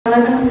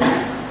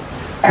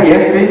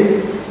Yes, please.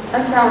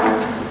 Aslam.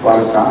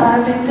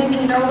 I've been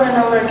thinking over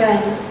and over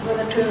again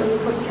whether to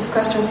put this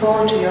question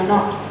forward to you or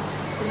not.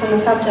 It's on the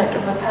subject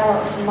of the power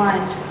of the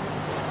mind.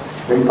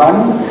 Big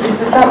pardon? It's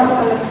the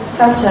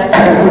subject.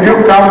 Would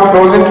you come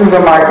closer to the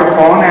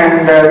microphone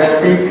and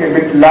speak a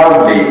bit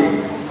loudly?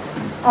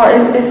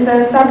 It's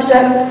the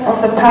subject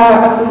of the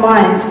power of the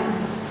mind.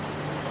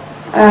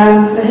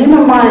 The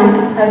human mind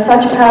has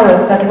such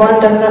powers that one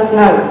does not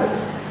know.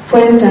 For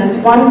instance,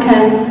 one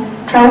can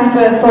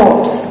transfer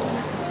thoughts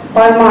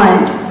by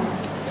mind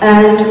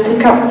and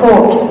pick up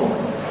thoughts,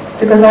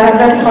 because I have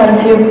read quite a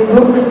few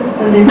books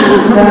on this,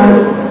 and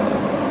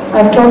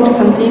I've talked to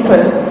some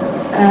people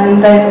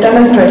and they've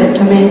demonstrated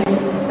to me,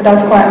 and I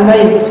was quite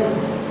amazed.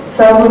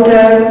 So I would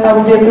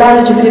be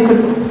obliged if you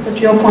could put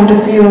your point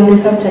of view on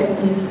this subject,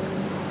 please.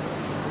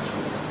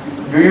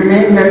 Do you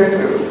mean that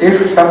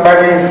if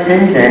somebody is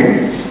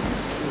thinking,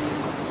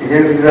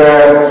 his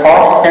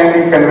thoughts can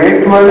be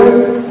conveyed to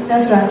others?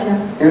 That's right, yeah.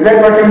 Is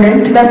that what you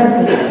mean?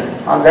 Telepathy.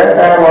 On that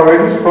I have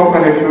already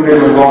spoken a few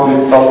days ago on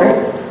this topic.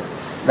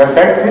 The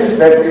fact is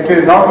that it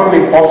is not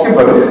only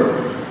possible,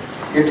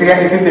 it is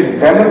a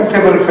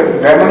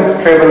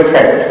demonstrable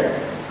fact.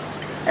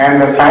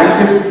 And the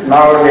scientists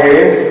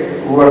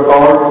nowadays, who are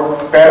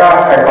called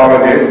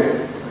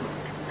parapsychologists,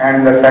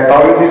 and the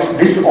psychologists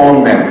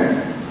disown them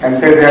and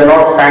say they are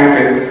not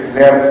scientists,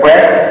 they are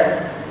quacks,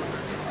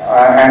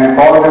 and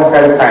call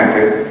themselves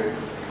scientists.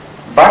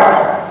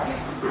 But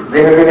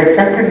they have been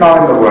accepted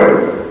now in the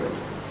world,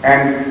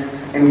 and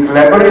in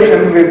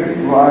collaboration with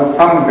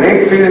some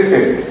great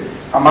physicists,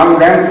 among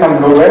them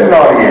some Nobel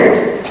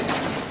laureates,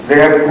 they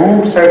have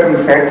proved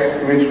certain facts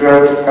which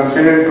were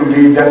considered to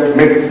be just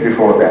myths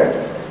before that.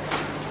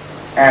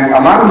 And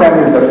among them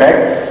is the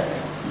fact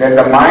that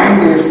the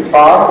mind is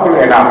powerful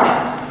enough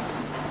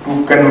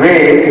to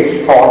convey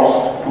its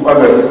thoughts to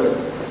others.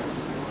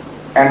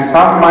 And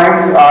some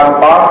minds are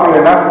powerful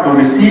enough to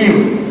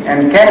receive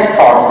and catch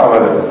thoughts of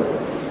others.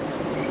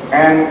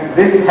 And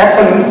this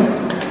happens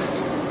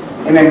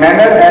in a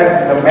manner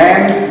as the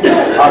man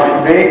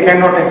of today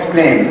cannot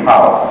explain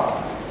how.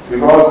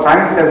 Because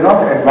science has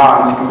not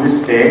advanced to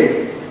this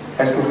stage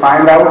as to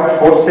find out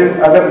forces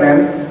other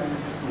than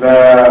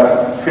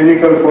the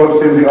physical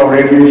forces of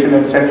radiation,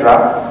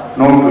 etc.,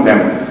 known to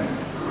them.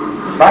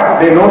 But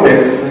they know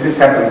this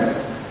happens.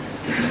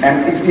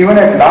 And even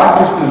at large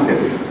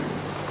distances.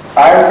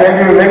 I will tell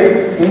you a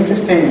very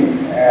interesting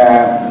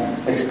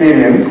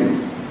experience,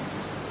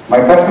 my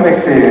personal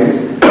experience,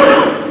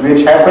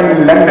 which happened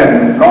in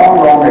London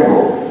long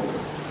ago.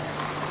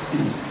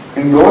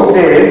 In those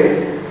days,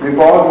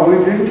 because we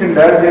didn't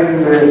indulge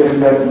in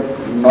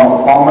the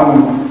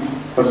common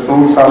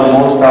pursuits of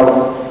most of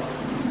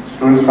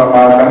students from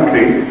our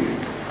country,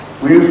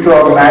 we used to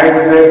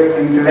organize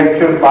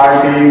intellectual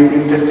parties,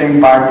 interesting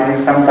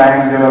parties.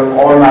 Sometimes there were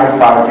all-night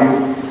parties,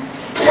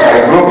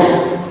 groups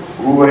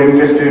who were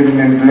interested in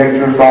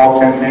intellectual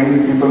talks and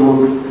things.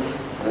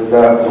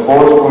 The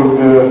host would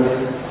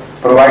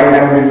provide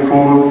them with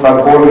food for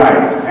the whole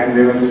night, and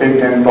they would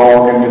sit and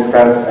talk and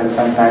discuss and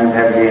sometimes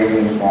have games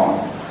and so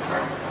on.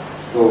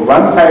 So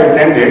once I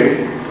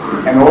attended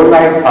an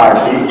all-night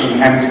party in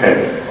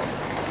Hampstead,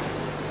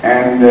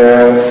 and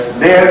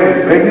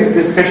there various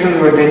discussions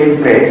were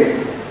taking place.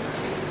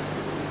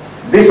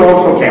 This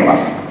also came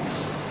up,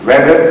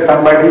 whether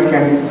somebody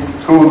can,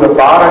 through the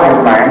power of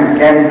his mind,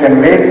 can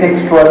convey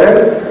things to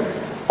others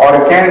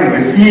or can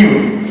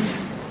receive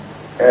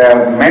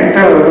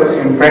mental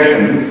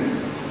impressions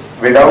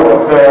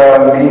without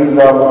the means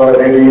of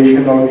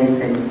radiation or these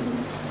things.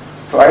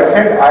 So I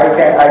said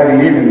I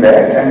believe in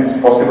that, and it's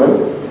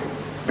possible,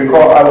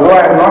 because although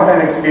I have not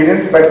an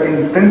experience, but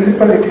in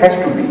principle it has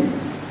to be,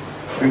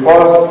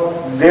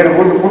 because there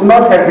would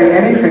not have been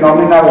any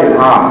phenomena of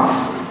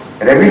ilham,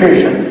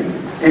 revelation,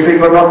 if it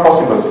were not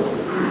possible.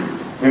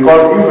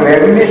 Because if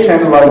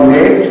revelation was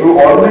made through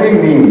ordinary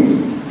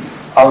means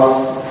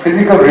of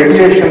physical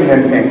radiation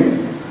and things,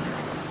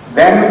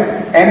 then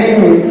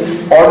any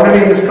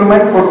ordinary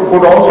instrument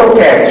could also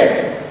catch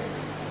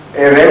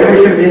a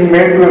revelation being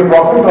made to a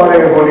prophet or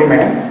a holy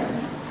man.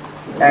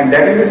 And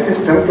that is a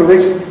system to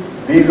which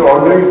these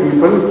ordinary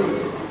people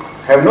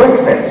have no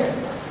access.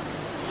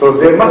 So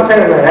there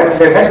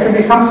has to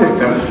be some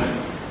system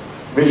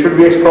which should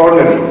be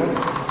extraordinary.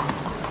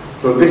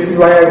 So this is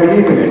why I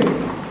believe in it.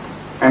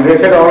 And they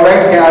said, all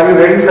right, are you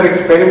ready for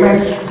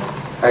experiments?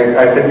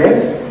 I said,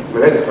 yes,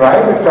 let's try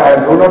it.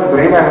 I do not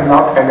claim I have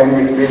not had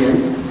any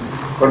experience.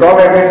 But all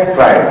right, let's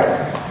try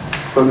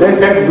it. So they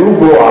said, you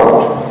go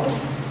out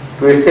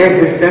to a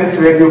safe distance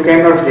where you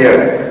cannot hear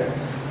us.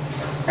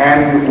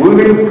 And we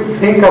will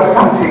think of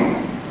something,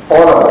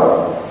 all of us,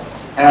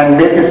 and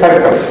make a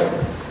circle.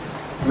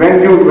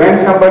 When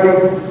somebody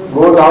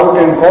goes out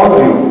and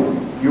calls you,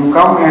 you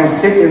come and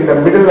sit in the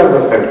middle of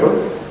the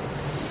circle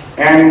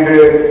and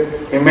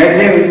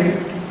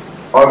imagine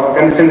or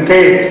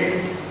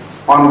concentrate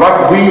on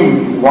what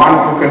we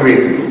want to convey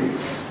to you.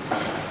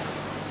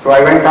 So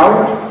I went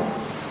out,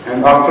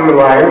 and after a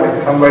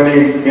while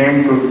somebody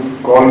came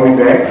to call me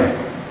back,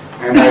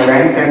 and I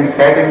went and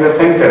sat in the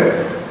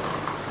center.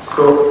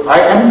 So I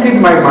emptied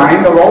my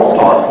mind of all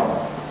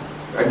thought.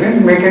 I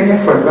didn't make any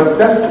effort, was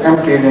just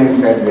emptied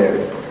and sat there.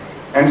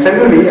 And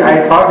suddenly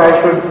I thought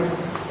I should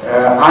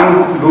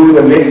undo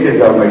the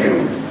laces of my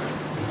shoes.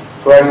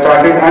 So I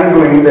started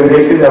undoing the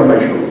laces of my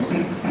shoes.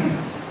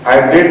 I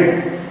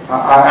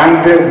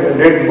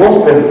undid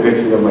both the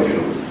laces of my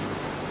shoes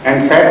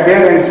and sat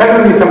there, and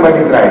suddenly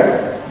somebody cried,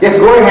 "Yes,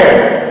 go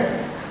ahead."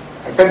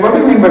 I said, "What do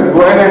you mean by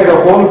go ahead?" And the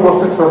whole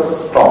process was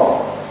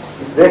stopped.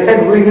 They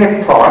said, "We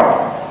had thought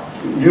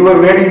you were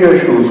wearing your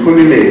shoes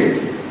fully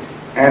laced,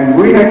 and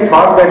we had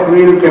thought that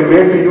we will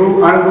convey to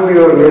you, undo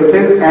your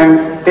laces and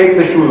take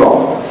the shoes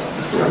off."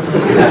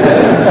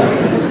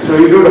 So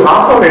you did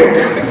half of it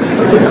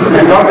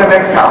and not the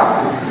next half.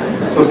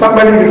 So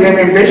somebody became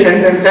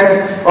impatient and said,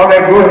 "All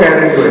right, go ahead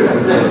and do it."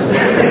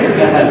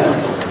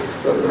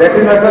 So that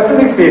is my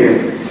personal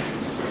experience.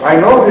 I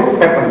know this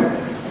happens.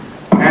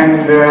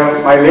 And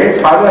my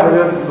late father,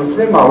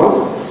 Muslim,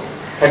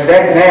 had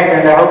that knack,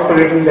 and I also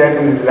written that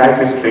in his life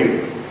history.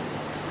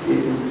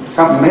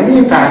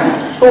 Many times,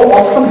 so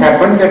often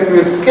happened that we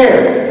were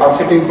scared of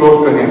sitting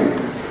close to him,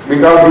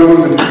 because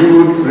he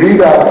would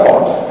read our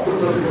thoughts.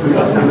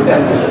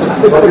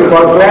 What we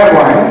call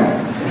clairvoyance.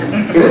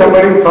 If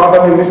somebody thought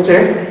of a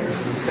mistake,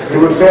 he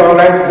would say, "All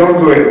right, don't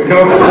do it."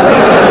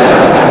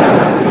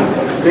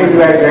 Things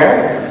like that.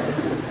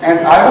 And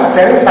I was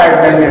terrified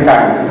many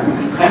times,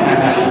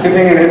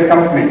 sitting in his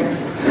company.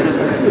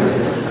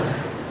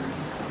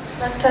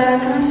 But can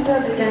I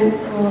start again?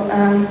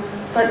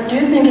 But do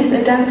you think it's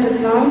against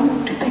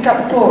Islam to pick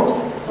up thoughts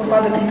of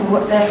other people,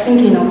 what they're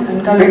thinking of,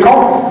 and going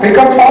pick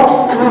up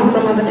thoughts?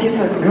 From other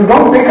people. You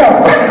don't pick up.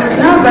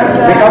 No, but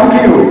they come to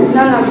you.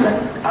 No, but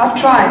I've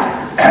tried.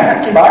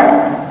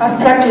 I've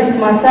practiced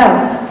myself.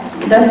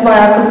 That's why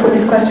I could put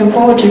this question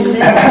forward to you,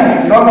 please.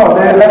 No,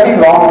 there is nothing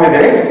wrong with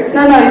it.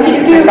 No,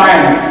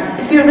 science.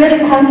 If you really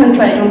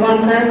concentrate on one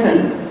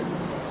person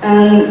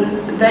and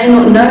they're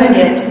not knowing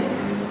it,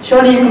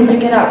 surely you can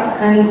pick it up.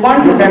 And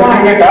once or twice. You can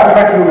pick it up,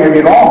 but you may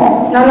be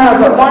wrong. No,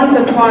 but once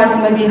or twice,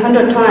 maybe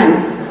 100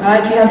 times,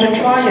 right? You have to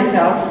try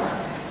yourself.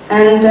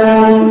 And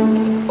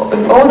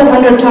if all the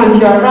 100 times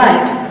you are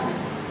right,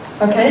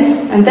 okay?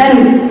 And then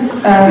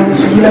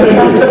you have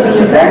trusted in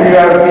yourself. Then you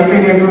are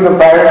peeping into the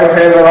private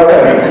affairs of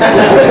others.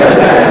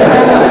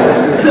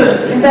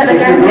 Is that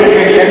against it?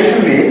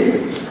 Intentionally,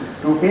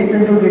 to peep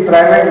into the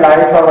private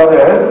life of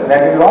others,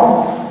 that is wrong.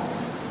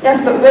 Yes,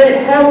 but where it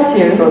helps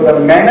you. So the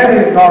manner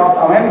is not,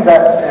 the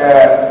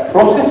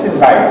process is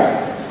right.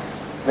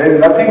 There is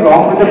nothing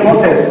wrong with the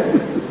process.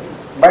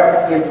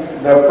 But if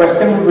the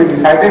question will be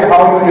decided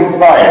how you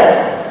employ it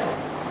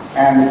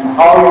and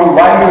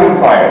why you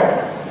employ it.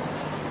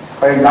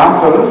 For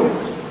example,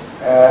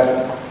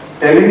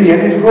 television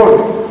is good.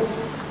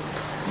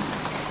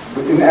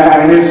 In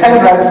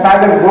itself, it's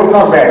neither good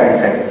nor bad in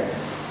fact.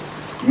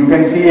 You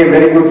can see a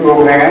very good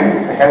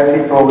program, a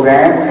healthy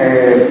program,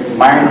 a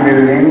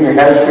mind-building, a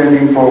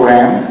health-building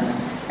program,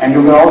 and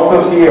you can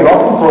also see a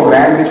rotten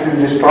program which will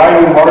destroy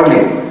you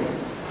morally.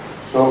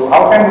 So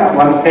how can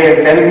one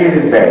say television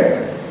is bad?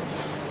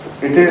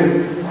 It is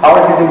how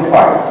it is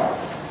employed.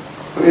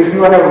 So if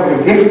you have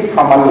a gift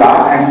from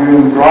Allah and you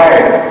employ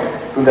it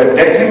to the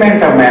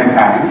detriment of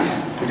mankind,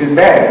 it is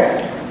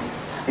bad.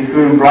 If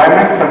you employ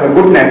it for the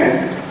goodness,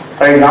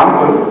 for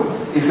example,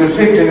 if you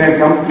sit in a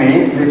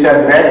company which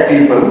are bad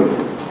people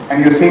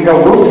and you think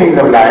of good things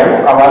of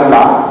life, of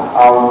Allah,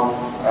 of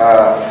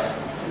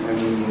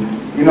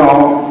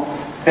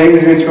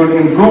things which would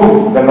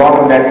improve the lot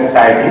of that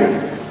society,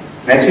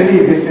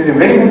 naturally this is a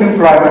very good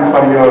employment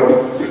for your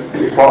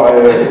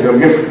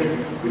gift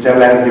which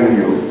Allah has given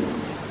you.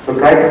 So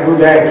try to do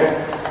that.